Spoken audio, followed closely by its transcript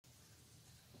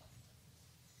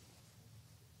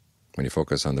When you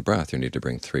focus on the breath, you need to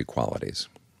bring three qualities.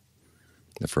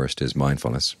 The first is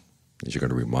mindfulness, is you're going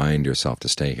to remind yourself to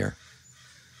stay here.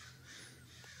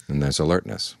 And there's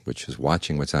alertness, which is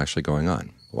watching what's actually going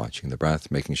on, watching the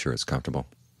breath, making sure it's comfortable,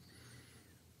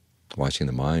 watching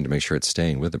the mind to make sure it's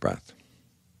staying with the breath,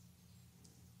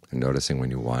 and noticing when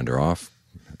you wander off,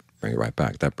 bring it right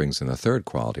back. That brings in the third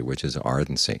quality, which is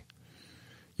ardency.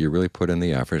 You really put in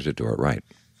the effort to do it right,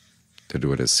 to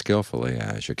do it as skillfully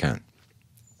as you can.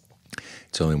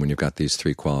 It's only when you've got these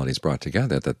three qualities brought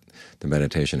together that the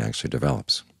meditation actually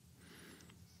develops.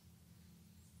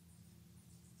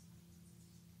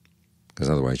 Because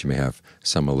otherwise you may have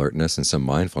some alertness and some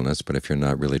mindfulness, but if you're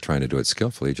not really trying to do it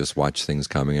skillfully, you just watch things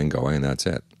coming and going, and that's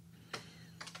it.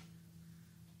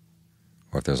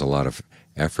 Or if there's a lot of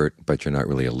effort, but you're not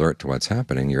really alert to what's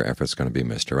happening, your effort's going to be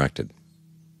misdirected.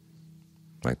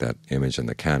 Like that image in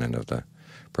the canon of the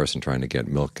person trying to get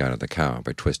milk out of the cow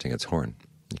by twisting its horn.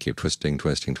 You keep twisting,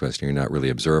 twisting, twisting. You're not really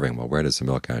observing, well, where does the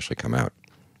milk actually come out?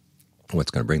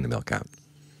 What's going to bring the milk out?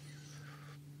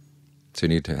 So you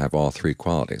need to have all three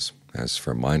qualities. As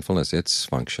for mindfulness, its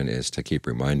function is to keep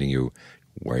reminding you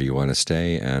where you want to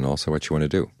stay and also what you want to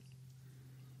do.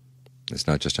 It's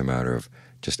not just a matter of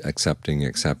just accepting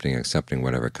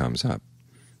whatever comes up.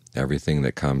 Everything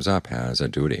that comes up has a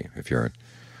duty, if you're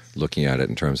looking at it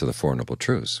in terms of the Four Noble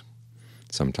Truths.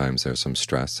 Sometimes there's some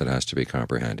stress that has to be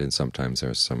comprehended. Sometimes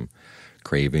there's some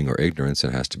craving or ignorance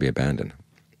that has to be abandoned.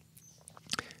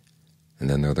 And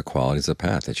then there are the qualities of the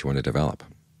path that you want to develop.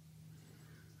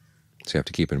 So you have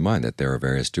to keep in mind that there are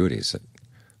various duties that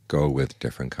go with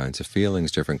different kinds of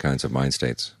feelings, different kinds of mind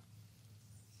states,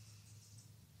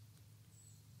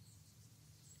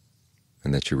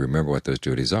 and that you remember what those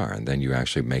duties are, and then you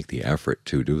actually make the effort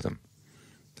to do them.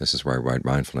 This is why right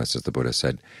mindfulness, as the Buddha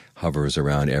said, hovers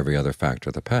around every other factor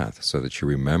of the path, so that you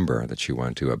remember that you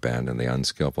want to abandon the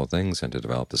unskillful things and to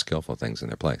develop the skillful things in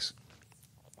their place.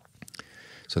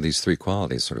 So these three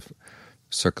qualities sort of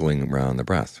circling around the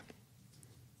breath,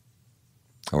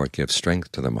 or it gives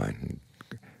strength to the mind,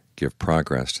 and give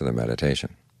progress to the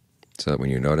meditation, so that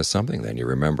when you notice something, then you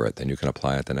remember it, then you can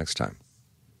apply it the next time.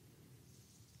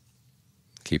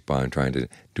 Keep on trying to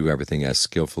do everything as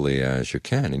skillfully as you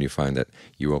can, and you find that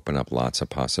you open up lots of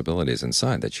possibilities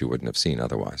inside that you wouldn't have seen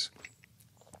otherwise.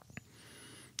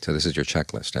 So this is your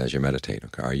checklist as you meditate.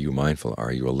 Okay, are you mindful?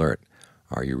 Are you alert?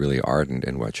 Are you really ardent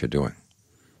in what you're doing?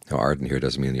 Now, ardent here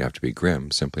doesn't mean you have to be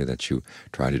grim, simply that you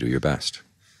try to do your best.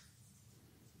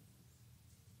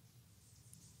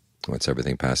 Once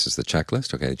everything passes the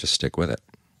checklist, okay, just stick with it.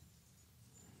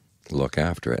 Look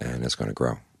after it, and it's going to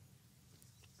grow.